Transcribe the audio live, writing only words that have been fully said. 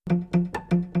All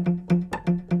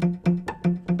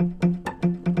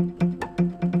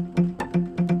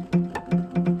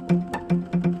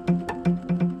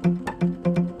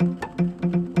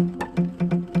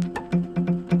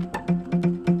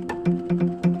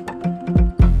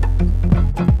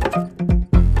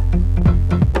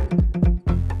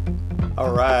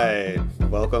right,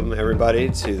 welcome everybody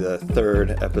to the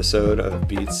third episode of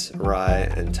Beats,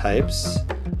 Rye, and Types.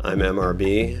 I'm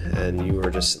MRB, and you were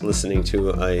just listening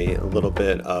to a little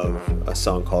bit of a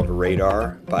song called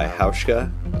Radar by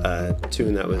Hauschka, a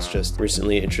tune that was just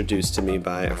recently introduced to me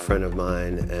by a friend of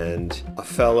mine and a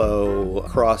fellow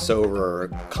crossover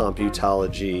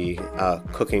computology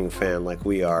cooking fan like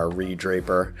we are, Reed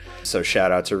Draper. So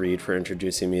shout out to Reed for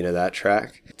introducing me to that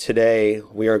track. Today,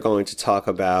 we are going to talk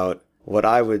about what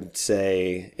I would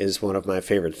say is one of my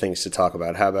favorite things to talk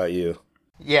about. How about you?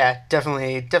 Yeah,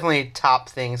 definitely top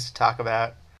things to talk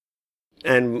about.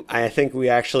 And I think we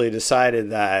actually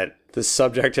decided that the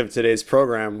subject of today's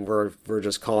program, we're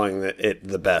just calling it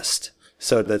the best.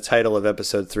 So the title of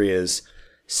episode 3 is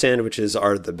Sandwiches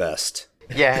Are the Best.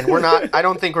 Yeah, and I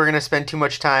don't think we're going to spend too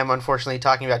much time, unfortunately,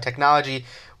 talking about technology.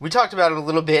 We talked about it a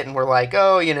little bit, and we're like,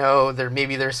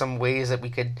 there's some ways that we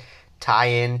could tie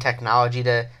in technology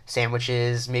to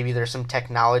sandwiches. Maybe there's some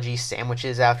technology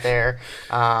sandwiches out there.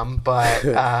 One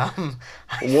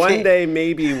day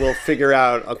maybe we'll figure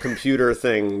out a computer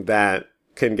thing that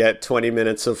can get 20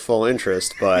 minutes of full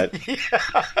interest, but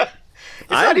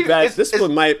I bet this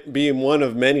one might be one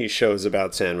of many shows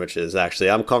about sandwiches, actually.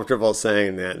 I'm comfortable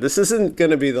saying that. This isn't going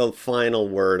to be the final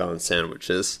word on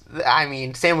sandwiches. I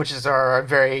mean, sandwiches are a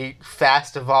very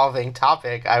fast-evolving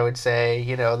topic, I would say.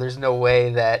 There's no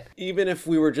way that... Even if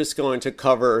we were just going to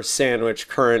cover sandwich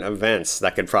current events,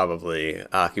 that could probably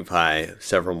occupy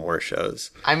several more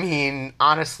shows. I mean,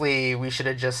 honestly, we should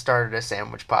have just started a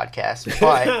sandwich podcast,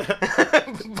 but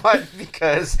but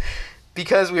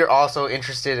because we are also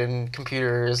interested in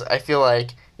computers, I feel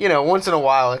like, once in a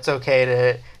while it's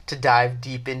okay to dive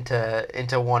deep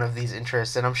into one of these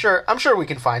interests, and I'm sure we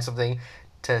can find something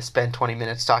to spend 20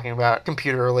 minutes talking about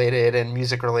computer related and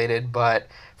music related, but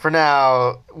for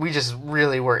now we just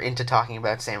really were into talking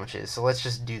about sandwiches, so let's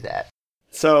just do that.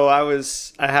 So I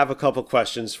have a couple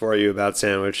questions for you about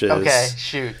sandwiches. Okay,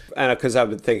 shoot. And because I've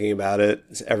been thinking about it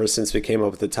ever since we came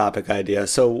up with the topic idea.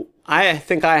 So I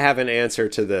think I have an answer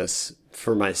to this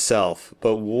for myself,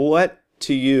 but what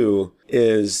to you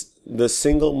is the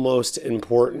single most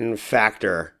important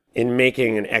factor in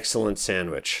making an excellent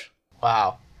sandwich?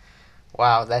 Wow,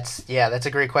 that's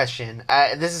a great question.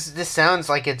 This sounds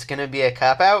like it's gonna be a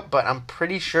cop-out, but I'm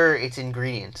pretty sure it's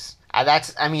ingredients.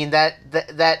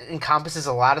 That encompasses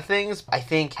a lot of things. I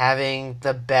think having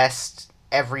the best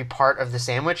every part of the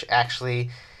sandwich actually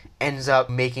ends up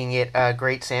making it a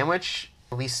great sandwich.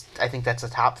 At least I think that's the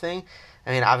top thing. I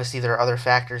mean, obviously there are other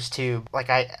factors too. Like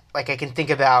I can think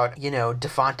about,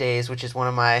 DeFonte's, which is one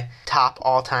of my top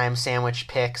all-time sandwich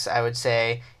picks, I would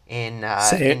say, in New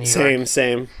York.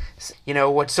 Same.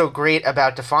 What's so great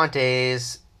about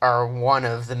DeFonte's, or one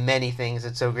of the many things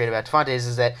that's so great about DeFonte's,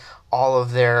 is that all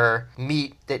of their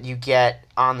meat that you get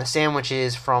on the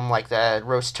sandwiches, from like the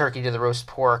roast turkey to the roast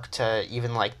pork to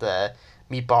even like the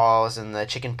meatballs and the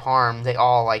chicken parm, they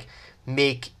all like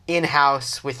make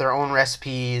in-house with their own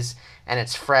recipes, and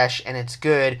it's fresh and it's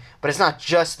good. But it's not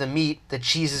just the meat. The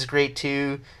cheese is great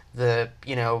too. The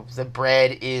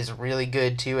bread is really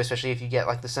good too, especially if you get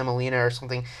like the semolina or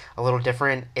something a little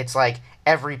different. It's like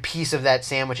every piece of that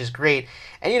sandwich is great.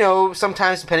 And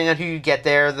sometimes depending on who you get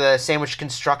there, the sandwich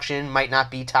construction might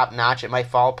not be top notch. It might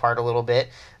fall apart a little bit,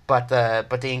 but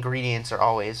the ingredients are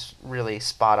always really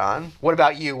spot on. What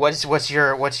about you? What's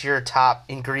your top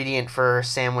ingredient for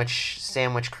sandwich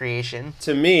creation?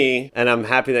 To me, and I'm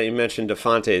happy that you mentioned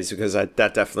DeFonte's, because that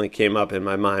definitely came up in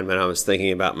my mind when I was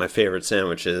thinking about my favorite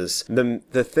sandwiches.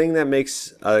 The thing that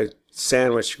makes a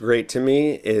sandwich great to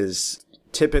me is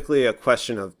typically a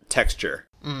question of texture.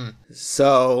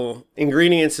 So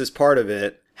ingredients is part of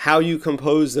it. How you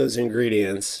compose those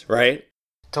ingredients, right?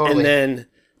 Totally. And then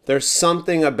there's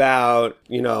something about,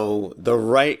 the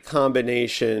right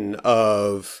combination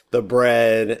of the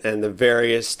bread and the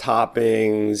various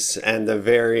toppings and the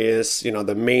various,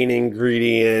 the main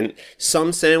ingredient.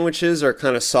 Some sandwiches are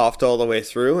kind of soft all the way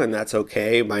through, and that's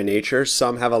okay by nature.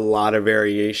 Some have a lot of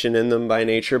variation in them by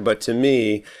nature, but to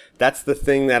me, that's the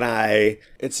thing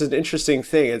it's an interesting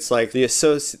thing. It's like the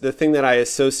thing that I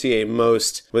associate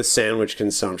most with sandwich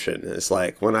consumption is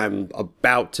like when I'm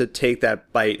about to take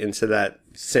that bite into that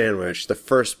sandwich, the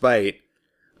first bite,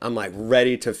 I'm like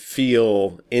ready to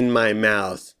feel in my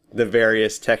mouth the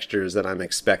various textures that I'm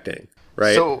expecting.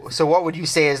 right? So what would you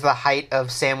say is the height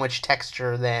of sandwich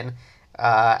texture then?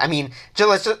 I mean,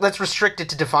 let's restrict it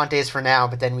to DeFonte's for now,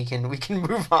 but then we can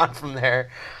move on from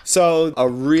there. So a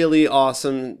really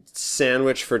awesome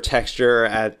sandwich for texture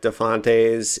at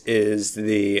DeFonte's is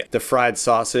the fried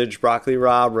sausage broccoli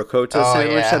rabe ricotta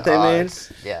sandwich that they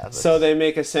made. So they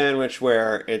make a sandwich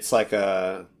where it's like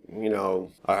a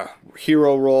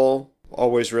hero roll,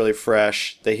 always really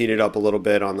fresh. They heat it up a little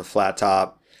bit on the flat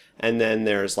top, and then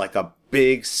there's like a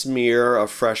big smear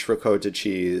of fresh ricotta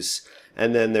cheese.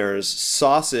 And then there's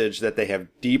sausage that they have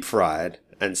deep fried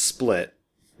and split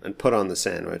and put on the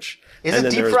sandwich. Is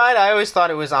it deep fried? I always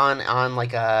thought it was on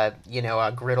like a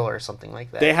griddle or something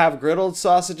like that. They have griddled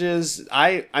sausages.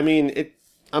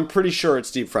 I'm pretty sure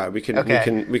it's deep fried. We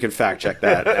can fact check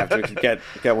that after we can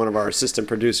get one of our assistant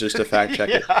producers to fact check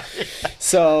it.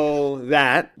 So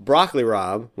that broccoli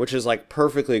rabe, which is like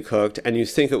perfectly cooked, and you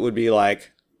think it would be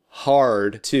like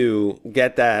hard to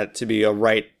get that to be a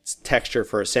right texture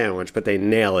for a sandwich, but they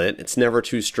nail it. It's never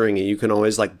too stringy. You can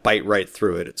always like bite right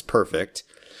through it. It's perfect.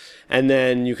 And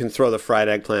then you can throw the fried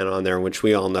eggplant on there, which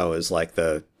we all know is like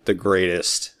the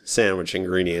greatest sandwich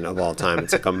ingredient of all time.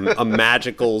 It's like a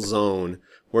magical zone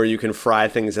where you can fry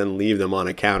things and leave them on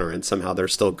a counter and somehow they're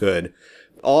still good.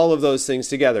 All of those things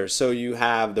together. So you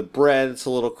have the bread, it's a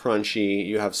little crunchy.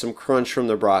 You have some crunch from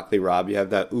the broccoli rabe. You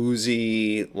have that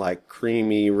oozy, like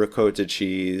creamy ricotta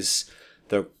cheese.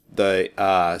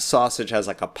 The sausage has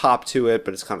like a pop to it,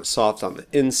 but it's kind of soft on the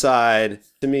inside.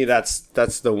 To me,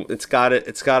 it's got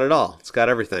it all. It's got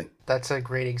everything. That's a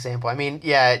great example. I mean,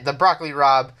 yeah, the broccoli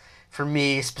rabe for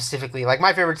me specifically, like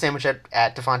my favorite sandwich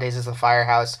at DeFonte's is the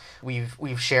Firehouse.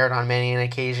 We've shared on many an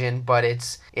occasion, but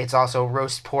it's also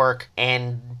roast pork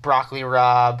and broccoli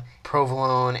rabe,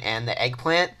 provolone, and the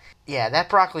eggplant. Yeah, that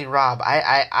broccoli rabe,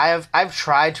 I've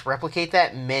tried to replicate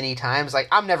that many times. Like,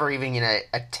 I'm never even gonna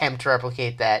attempt to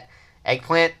replicate that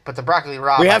eggplant, but the broccoli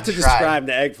rabe, we have to describe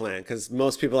the eggplant because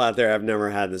most people out there have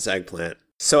never had this eggplant.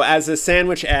 So as a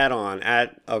sandwich add-on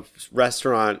at a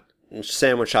restaurant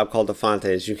sandwich shop called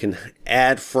DeFonte's, you can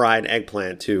add fried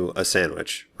eggplant to a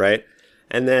sandwich, right?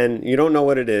 And then you don't know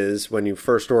what it is when you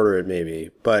first order it, maybe,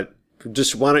 but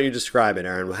just why don't you describe it,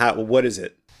 Aaron? What is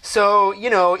it? So,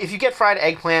 if you get fried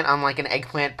eggplant on like an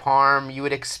eggplant parm, you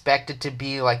would expect it to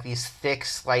be like these thick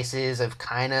slices of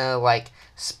kind of like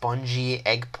spongy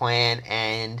eggplant,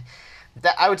 and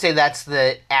I would say that's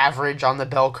the average on the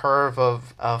bell curve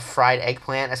of fried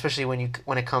eggplant, especially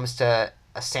when it comes to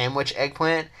a sandwich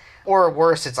eggplant. Or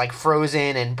worse, it's like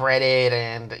frozen and breaded,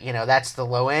 and that's the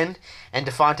low end. And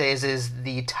DeFonte's is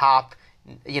the top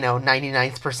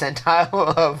 99th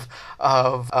percentile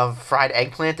of fried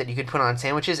eggplant that you could put on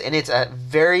sandwiches, and it's a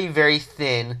very, very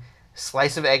thin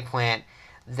slice of eggplant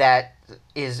that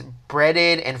is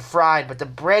breaded and fried, but the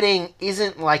breading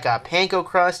isn't like a panko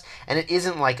crust, and it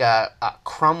isn't like a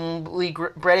crumbly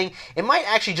breading. It might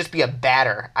actually just be a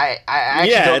batter.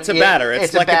 It's a batter.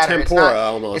 It's like a tempura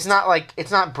almost.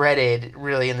 It's not breaded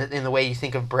really in the way you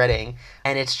think of breading,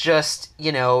 and it's just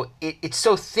it's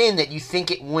so thin that you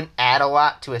think it wouldn't add a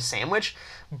lot to a sandwich,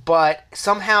 but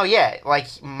somehow like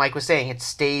Mike was saying, it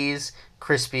stays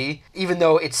crispy even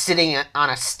though it's sitting in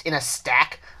a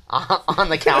stack on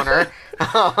the counter.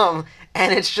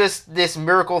 And it's just this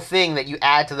miracle thing that you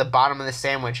add to the bottom of the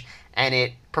sandwich, and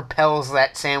it propels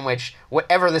that sandwich,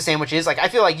 whatever the sandwich is. Like, I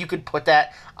feel like you could put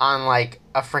that on like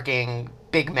a freaking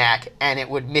Big Mac, and it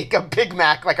would make a Big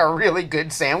Mac like a really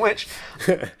good sandwich.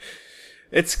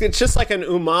 It's just like an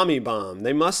umami bomb.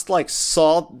 They must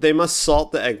salt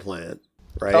the eggplant,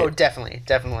 right? Oh,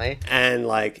 definitely. And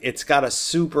like it's got a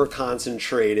super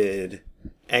concentrated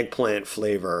eggplant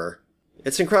flavor.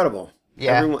 It's incredible.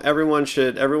 Yeah. Everyone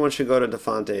should go to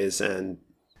DeFonte's and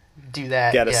do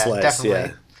that. Get a slice. Definitely.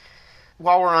 Yeah.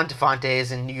 While we're on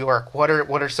DeFonte's in New York, what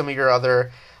are some of your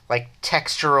other like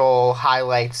textural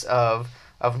highlights of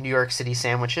New York City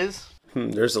sandwiches?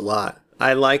 There's a lot.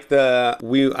 I like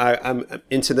I'm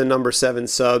into the number 7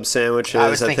 sub sandwiches. I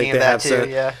was thinking of that too.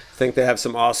 Yeah. I think they have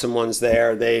some awesome ones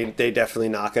there. They definitely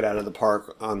knock it out of the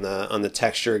park on the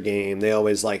texture game. They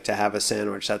always like to have a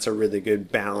sandwich that's a really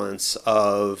good balance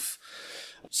of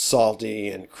salty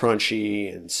and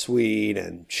crunchy and sweet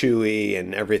and chewy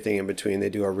and everything in between. They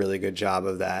do a really good job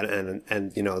of that,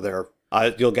 and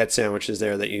you'll get sandwiches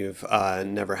there that you've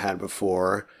never had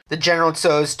before. The General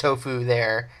Tso's tofu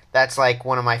there, that's like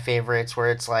one of my favorites,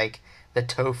 where it's like the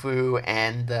tofu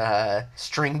and the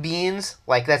string beans.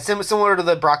 Like, that's similar to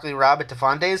the broccoli rabe at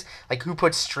DeFonte's. Like, who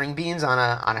puts string beans on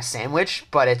a sandwich?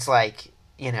 But it's like,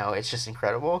 it's just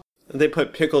incredible. They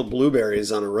put pickled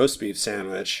blueberries on a roast beef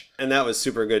sandwich, and that was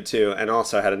super good too, and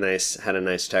also had a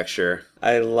nice texture.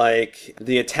 I like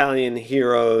the Italian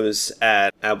Heroes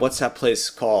at what's that place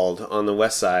called on the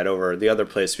west side over the other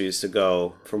place we used to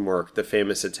go from work, the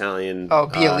famous Italian. Oh,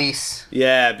 Bialise.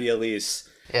 Yeah, Bialise.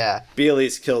 Yeah.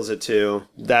 Bialise kills it too.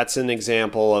 That's an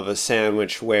example of a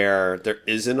sandwich where there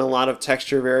isn't a lot of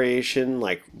texture variation.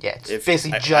 Like, yeah, it's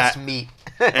basically just meat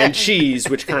and cheese,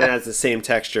 which kind of has the same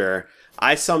texture.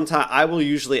 I will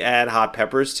usually add hot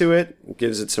peppers to it. It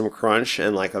gives it some crunch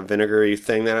and like a vinegary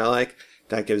thing that I like.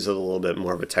 That gives it a little bit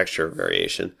more of a texture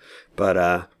variation.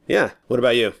 But yeah, what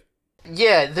about you?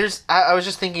 Yeah, I was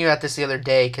just thinking about this the other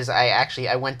day because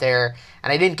I went there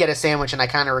and I didn't get a sandwich and I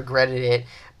kind of regretted it.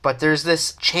 But there's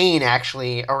this chain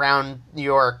actually around New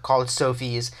York called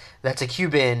Sophie's that's a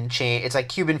Cuban chain. It's like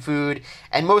Cuban food,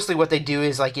 and mostly what they do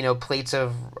is like, plates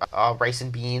of rice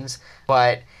and beans.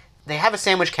 But they have a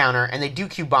sandwich counter and they do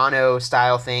Cubano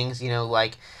style things,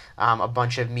 like a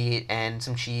bunch of meat and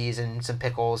some cheese and some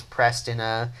pickles pressed in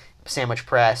a sandwich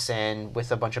press and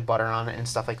with a bunch of butter on it and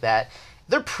stuff like that.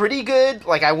 They're pretty good.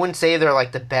 Like, I wouldn't say they're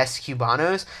like the best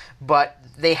Cubanos, but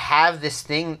they have this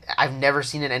thing. I've never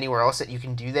seen it anywhere else that you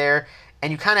can do there.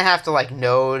 And you kind of have to like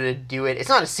know to do it. It's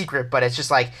not a secret, but it's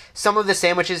just like some of the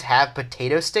sandwiches have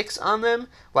potato sticks on them.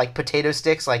 Like potato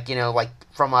sticks, like, like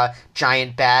from a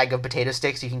giant bag of potato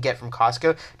sticks you can get from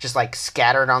Costco, just like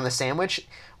scattered on the sandwich,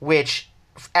 which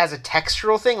as a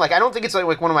textural thing, like I don't think it's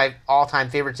like one of my all-time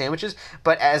favorite sandwiches,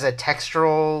 but as a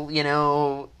textural,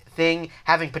 thing,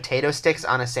 having potato sticks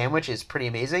on a sandwich is pretty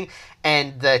amazing.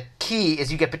 And the key is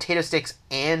you get potato sticks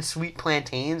and sweet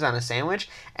plantains on a sandwich,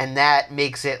 and that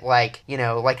makes it like,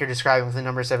 like you're describing with the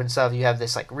number 7 sub, you have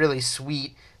this like really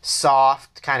sweet,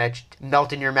 soft, kind of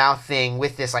melt in your mouth thing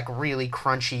with this like really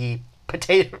crunchy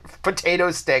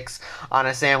potato sticks on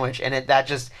a sandwich. And that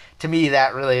just, to me,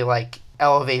 that really like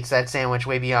elevates that sandwich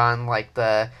way beyond like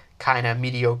the kind of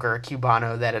mediocre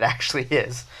Cubano that it actually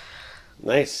is.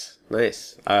 Nice.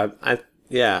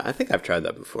 I think I've tried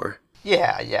that before.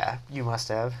 Yeah, you must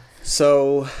have.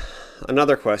 So,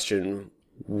 another question: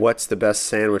 what's the best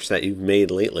sandwich that you've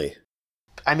made lately?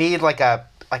 I made like a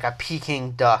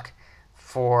Peking duck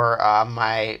for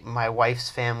my wife's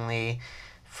family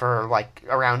for like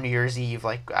around New Year's Eve.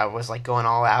 Like I was like going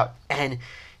all out, and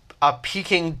a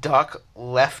Peking duck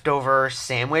leftover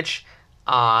sandwich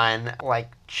on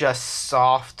like just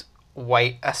soft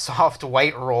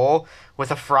white roll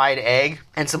with a fried egg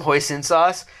and some hoisin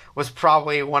sauce was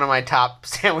probably one of my top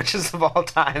sandwiches of all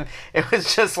time. It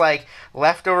was just like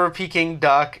leftover Peking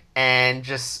duck and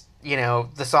just,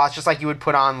 the sauce, just like you would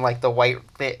put on like the white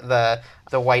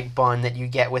bun that you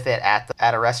get with it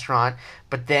at a restaurant.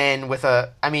 But then with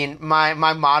my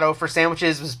motto for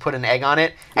sandwiches was put an egg on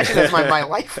it. Actually, that's my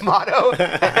life motto.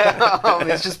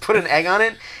 It's just put an egg on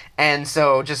it. And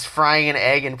so just frying an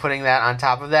egg and putting that on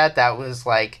top of that was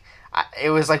like, it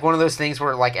was like one of those things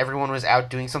where like everyone was out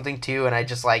doing something too, and I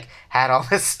just like had all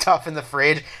this stuff in the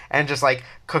fridge and just like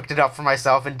cooked it up for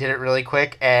myself and did it really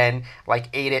quick and like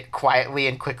ate it quietly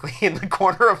and quickly in the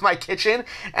corner of my kitchen.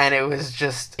 And it was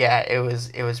just,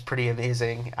 it was pretty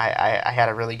amazing. I had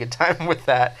a really good time with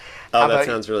that. Oh, that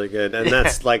sounds really good. And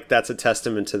that's like, that's a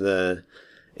testament to the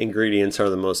ingredients are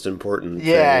the most important thing,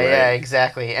 right? Yeah,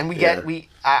 exactly. And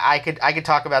I could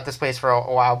talk about this place for a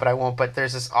while, but I won't. But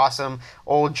there's this awesome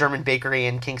old German bakery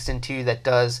in Kingston too that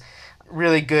does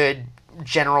really good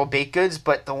general baked goods.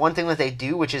 But the one thing that they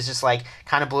do, which is just like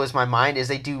kind of blows my mind, is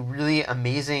they do really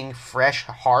amazing fresh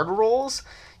hard rolls.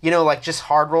 Like just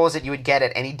hard rolls that you would get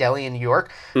at any deli in New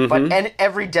York. Mm-hmm. But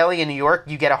every deli in New York,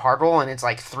 you get a hard roll and it's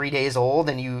like 3 days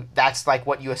old, and that's like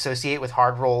what you associate with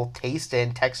hard roll taste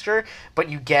and texture. But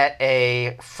you get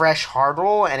a fresh hard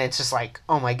roll and it's just like,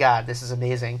 oh my God, this is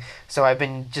amazing. So I've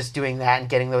been just doing that and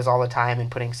getting those all the time and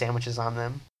putting sandwiches on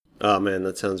them. Oh man,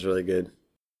 that sounds really good.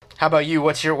 How about you?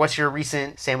 What's your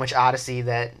recent sandwich odyssey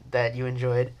that you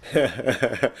enjoyed?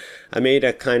 I made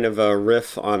a kind of a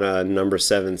riff on a number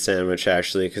 7 sandwich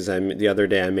actually, because the other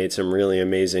day I made some really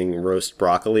amazing roast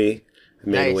broccoli.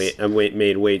 I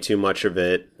made way too much of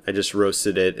it. I just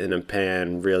roasted it in a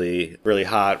pan really, really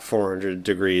hot, 400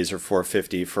 degrees or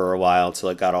 450 for a while till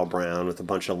it got all brown, with a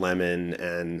bunch of lemon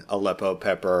and Aleppo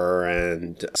pepper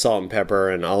and salt and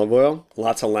pepper and olive oil.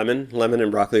 Lots of lemon. Lemon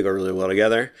and broccoli go really well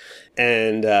together.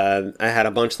 And I had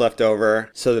a bunch left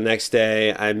over. So the next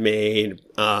day I made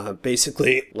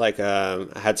basically like I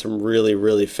had some really,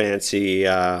 really fancy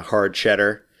hard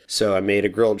cheddar. So I made a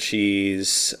grilled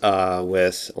cheese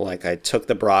with, like, I took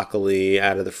the broccoli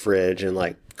out of the fridge and,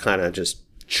 like, kind of just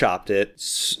chopped it,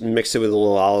 mixed it with a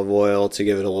little olive oil to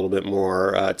give it a little bit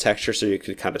more texture so you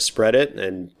could kind of spread it,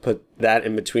 and put that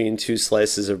in between 2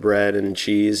 slices of bread and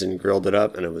cheese and grilled it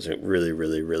up, and it was really,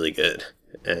 really, really good.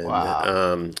 And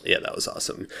wow. Yeah, that was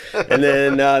awesome. And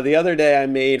then the other day I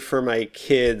made for my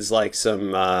kids like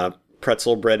some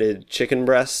pretzel breaded chicken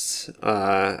breasts.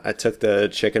 I took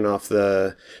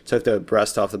the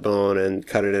breast off the bone and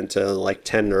cut it into like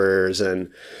tenders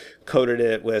and coated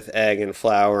it with egg and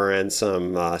flour and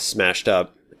some smashed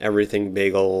up everything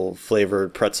bagel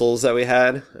flavored pretzels that we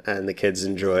had, and the kids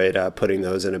enjoyed putting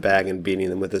those in a bag and beating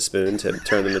them with a spoon to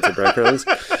turn them into breadcrumbs.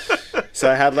 So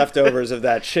I had leftovers of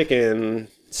that chicken,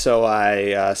 so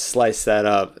I sliced that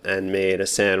up and made a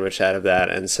sandwich out of that,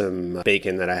 and some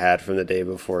bacon that I had from the day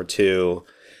before too,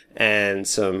 and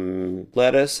some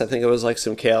lettuce. I think it was like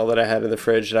some kale that I had in the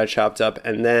fridge that I chopped up.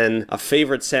 And then a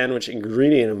favorite sandwich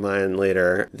ingredient of mine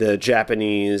later, the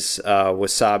Japanese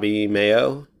wasabi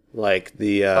mayo, like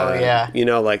the,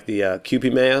 like the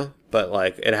Kewpie mayo, but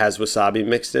like it has wasabi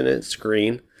mixed in it. It's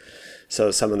green.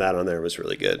 So some of that on there was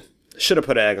really good. Should have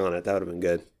put egg on it. That would have been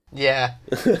good. Yeah,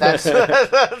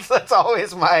 that's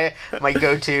always my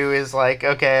go-to is like,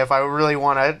 okay, if I really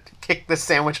want to kick this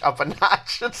sandwich up a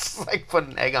notch, it's like put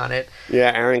an egg on it.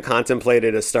 Yeah, Aaron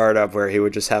contemplated a startup where he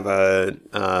would just have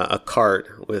a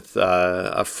cart with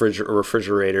a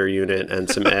refrigerator unit and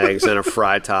some eggs and a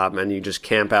fry top, and you just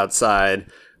camp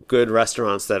outside good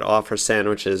restaurants that offer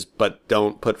sandwiches but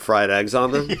don't put fried eggs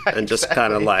on them, and just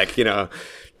kind of like,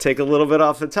 take a little bit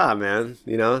off the top, man.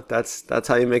 That's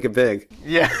how you make it big.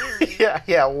 Yeah.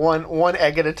 One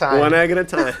egg at a time. One egg at a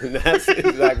time. That's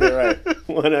exactly right.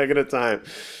 One egg at a time.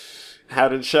 How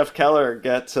did Chef Keller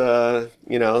get, the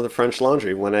French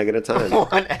Laundry? One egg at a time.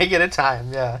 One egg at a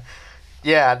time. Yeah.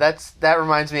 Yeah, that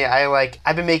reminds me.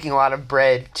 I've been making a lot of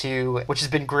bread too, which has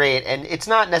been great. And it's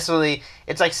not necessarily,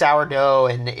 it's like sourdough,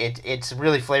 and it's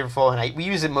really flavorful. And we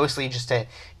use it mostly just to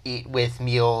eat with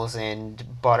meals and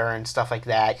butter and stuff like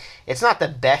that. It's not the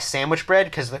best sandwich bread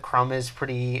because the crumb is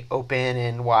pretty open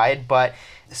and wide, but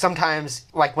sometimes,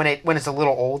 like when it's a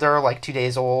little older, like 2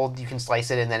 days old, you can slice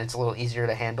it and then it's a little easier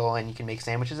to handle and you can make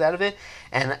sandwiches out of it.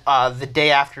 And the day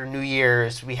after New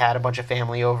Year's, we had a bunch of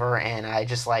family over, and I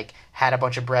just like had a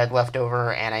bunch of bread left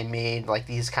over, and I made like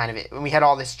these and we had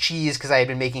all this cheese because I had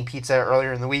been making pizza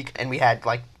earlier in the week, and we had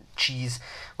like cheese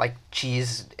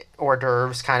hors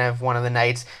d'oeuvres kind of one of the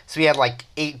nights. So we had like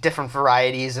 8 different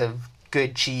varieties of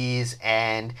good cheese,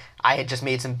 and I had just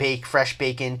made some fresh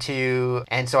bacon too.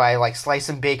 And so I like sliced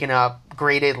some bacon up,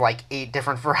 grated like 8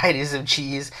 different varieties of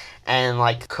cheese, and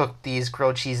like cooked these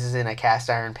grilled cheeses in a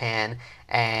cast iron pan.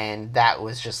 And that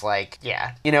was just like,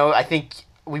 yeah, I think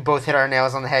we both hit our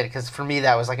nails on the head, because for me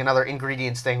that was like another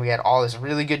ingredients thing. We had all this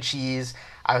really good cheese.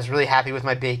 I was really happy with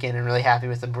my bacon and really happy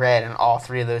with the bread, and all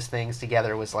 3 of those things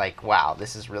together was like, wow,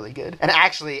 this is really good. And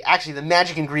actually the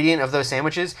magic ingredient of those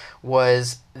sandwiches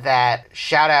was that,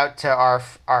 shout out to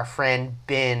our friend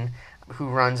Bin, who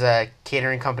runs a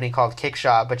catering company called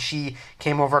Kickshaw, but she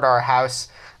came over to our house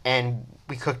and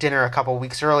we cooked dinner a couple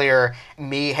weeks earlier,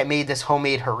 had made this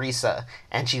homemade harissa,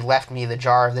 and she left me the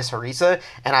jar of this harissa,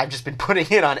 and I've just been putting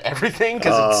it on everything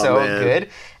because it's so good.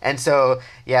 And so,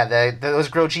 yeah, those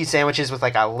grilled cheese sandwiches with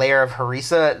like a layer of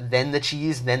harissa, then the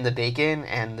cheese, then the bacon,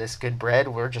 and this good bread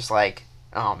were just like,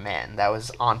 oh man, that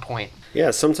was on point.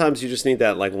 Yeah, sometimes you just need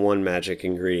that like one magic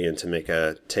ingredient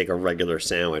to take a regular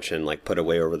sandwich and like put it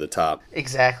way over the top.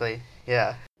 Exactly,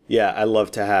 yeah. Yeah, I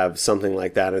love to have something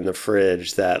like that in the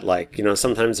fridge that, like,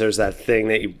 sometimes there's that thing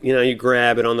that you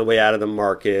grab it on the way out of the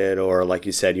market, or like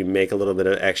you said, you make a little bit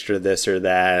of extra this or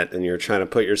that, and you're trying to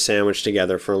put your sandwich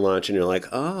together for lunch, and you're like,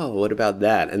 oh, what about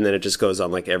that? And then it just goes on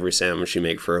like every sandwich you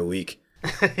make for a week.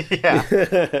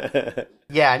 Yeah.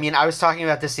 Yeah, I mean, I was talking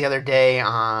about this the other day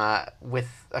with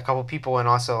a couple people, and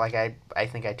also like I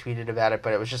think I tweeted about it,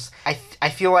 but it was just, I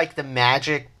feel like the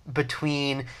magic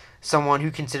between someone who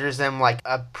considers them like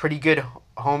a pretty good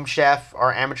home chef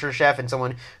or amateur chef and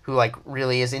someone who like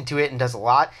really is into it and does a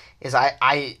lot is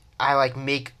I like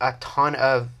make a ton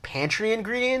of pantry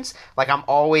ingredients. Like I'm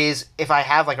always, if I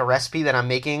have like a recipe that I'm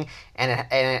making and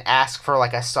it asks for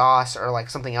like a sauce or like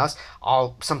something else,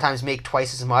 I'll sometimes make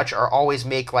twice as much, or always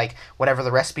make like whatever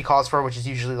the recipe calls for, which is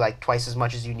usually like twice as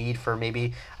much as you need for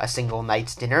maybe a single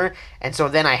night's dinner. And so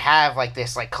then I have like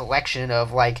this like collection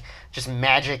of like just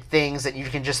magic things that you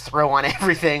can just throw on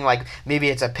everything. Like maybe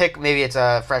it's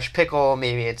a fresh pickle,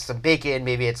 maybe it's some bacon,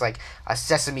 maybe it's like a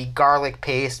sesame garlic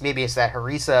paste, maybe it's that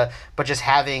harissa, but just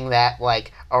having that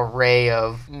like array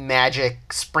of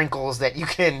magic sprinkles that you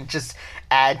can just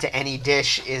add to any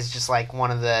dish is just like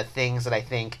one of the things that I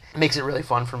think makes it really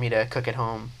fun for me to cook at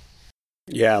home.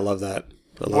 Yeah, I love that.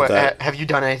 I love that. Have you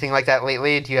done anything like that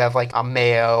lately? Do you have like a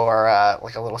mayo or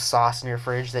like a little sauce in your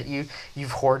fridge that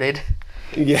you've hoarded?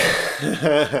 Yeah,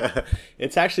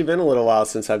 it's actually been a little while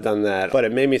since I've done that, but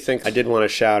it made me think I did want to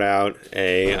shout out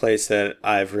a place that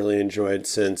I've really enjoyed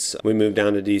since we moved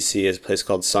down to DC. Is a place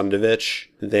called Sundovich.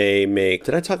 They make,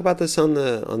 did I talk about this on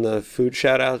the food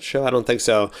shout out show? I don't think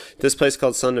so. This place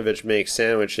called Sundovich makes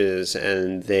sandwiches,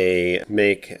 and they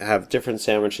have different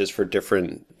sandwiches for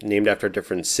named after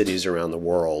different cities around the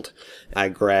world. I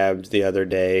grabbed the other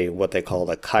day what they call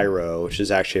a Cairo, which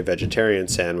is actually a vegetarian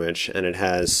sandwich, and it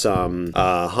has some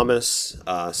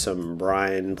hummus, some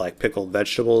brine, like pickled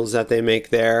vegetables that they make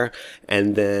there,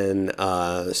 and then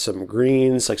some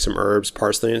greens, like some herbs,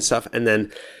 parsley and stuff, and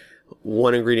then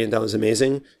one ingredient that was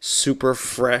amazing, super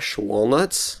fresh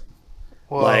walnuts.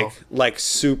 Whoa. Like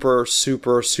super,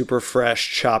 super, super fresh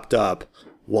chopped up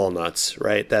walnuts,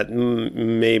 right? That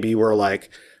maybe were like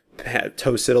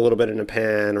toasted a little bit in a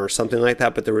pan or something like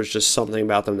that, but there was just something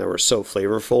about them that were so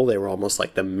flavorful. They were almost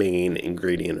like the main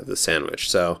ingredient of the sandwich.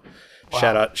 So wow.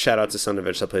 Shout out to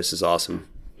Sundovich. That place is awesome.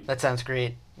 That sounds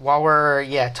great. While we're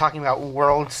talking about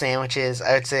world sandwiches,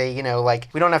 I would say, like,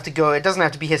 we don't have to go, it doesn't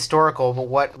have to be historical,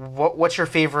 but what's your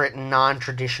favorite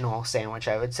non-traditional sandwich,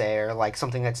 I would say, or like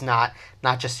something that's not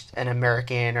just an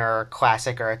American or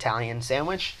classic or Italian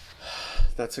sandwich?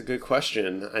 That's a good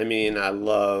question. I mean, I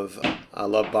love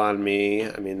banh mi.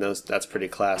 I mean, that's pretty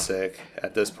classic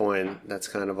at this point. That's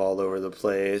kind of all over the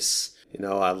place.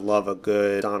 I love a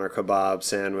good doner kebab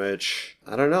sandwich.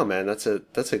 I don't know, man. That's a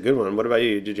good one. What about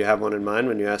you? Did you have one in mind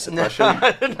when you asked the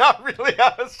question? Not really.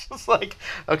 I was just like,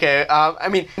 okay. I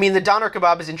mean, the doner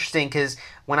kebab is interesting because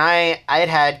when I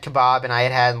had kebab and I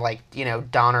had like,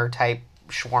 doner type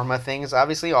shawarma things,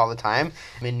 obviously, all the time.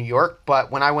 I'm in New York,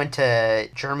 but when I went to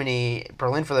Germany,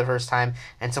 Berlin for the first time,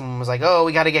 and someone was like, oh,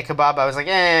 we got to get kebab, I was like,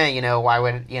 why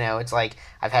would, it's like,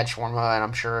 I've had shawarma, and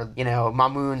I'm sure,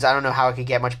 Mamoun's, I don't know how it could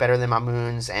get much better than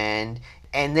Mamoun's, and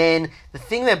then the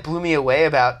thing that blew me away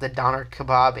about the doner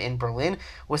kebab in Berlin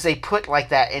was they put, like,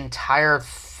 that entire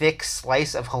thick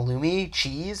slice of halloumi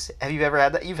cheese. Have you ever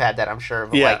had that? You've had that, I'm sure.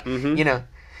 But yeah. Like,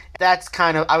 that's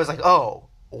kind of, I was like, oh,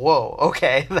 whoa,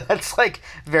 okay, that's like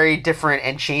very different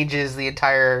and changes the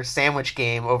entire sandwich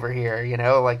game over here,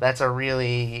 like that's a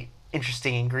really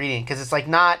interesting ingredient because it's like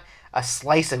not a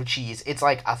slice of cheese, it's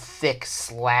like a thick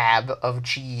slab of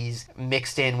cheese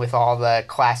mixed in with all the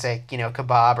classic,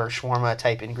 kebab or shawarma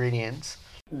type ingredients.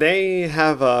 They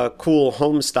have a cool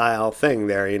home style thing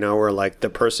there, where like the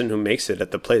person who makes it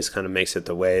at the place kind of makes it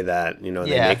the way that, they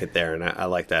make it there, and I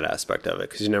like that aspect of it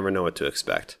because you never know what to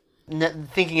expect.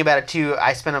 Thinking about it too,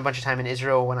 I spent a bunch of time in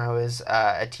Israel when I was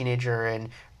a teenager and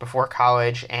before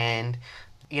college, and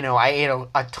I ate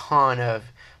a ton of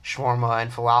shawarma and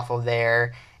falafel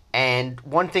there. And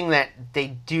one thing that they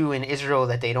do in Israel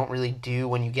that they don't really do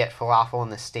when you get falafel in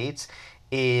the States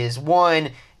is,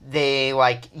 one, they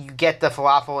you get the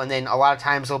falafel and then a lot of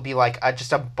times there'll be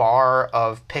just a bar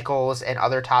of pickles and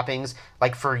other toppings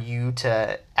for you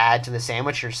to add to the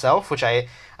sandwich yourself, which I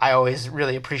always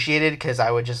really appreciated because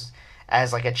I would just,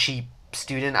 as a cheap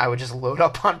student, I would just load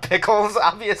up on pickles,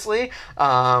 obviously.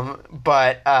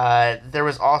 But there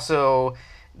was also,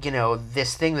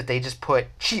 this thing that they just put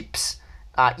chips,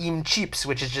 chips,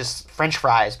 which is just French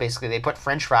fries, basically. They put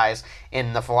French fries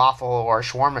in the falafel or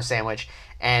shawarma sandwich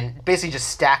and basically just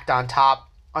stacked on top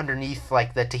underneath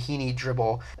the tahini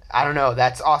dribble. I don't know,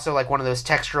 that's also one of those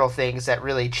textural things that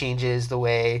really changes the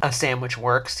way a sandwich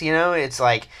works. It's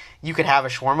you could have a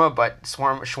shawarma, but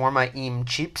shawarma im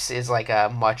chips is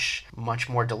a much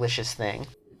more delicious thing.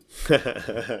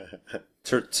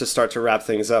 To start to wrap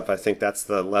things up, I think that's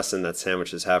the lesson that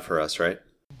sandwiches have for us, right?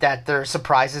 That there are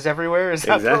surprises everywhere? Is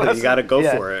that exactly, you gotta go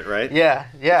for it, right?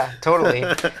 Yeah, totally.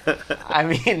 I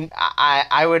mean,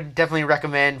 I would definitely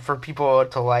recommend for people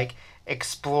to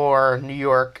explore New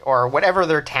York or whatever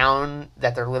their town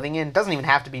that they're living in. It doesn't even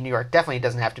have to be New York. Definitely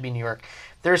doesn't have to be New York.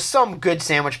 There's some good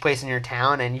sandwich place in your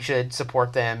town and you should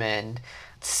support them and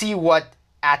see what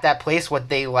at that place what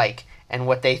they like and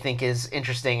what they think is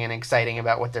interesting and exciting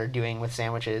about what they're doing with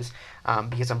sandwiches,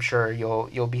 because I'm sure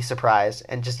you'll be surprised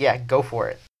and just go for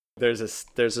it. There's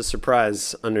a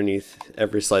surprise underneath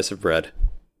every slice of bread.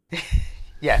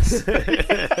 Yes.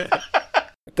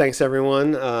 Thanks,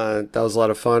 everyone. That was a lot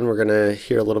of fun. We're going to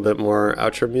hear a little bit more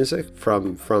outro music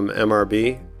from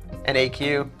MRB. And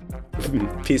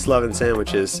AQ. Peace, love, and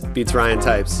sandwiches. Beats Ryan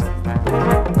Types.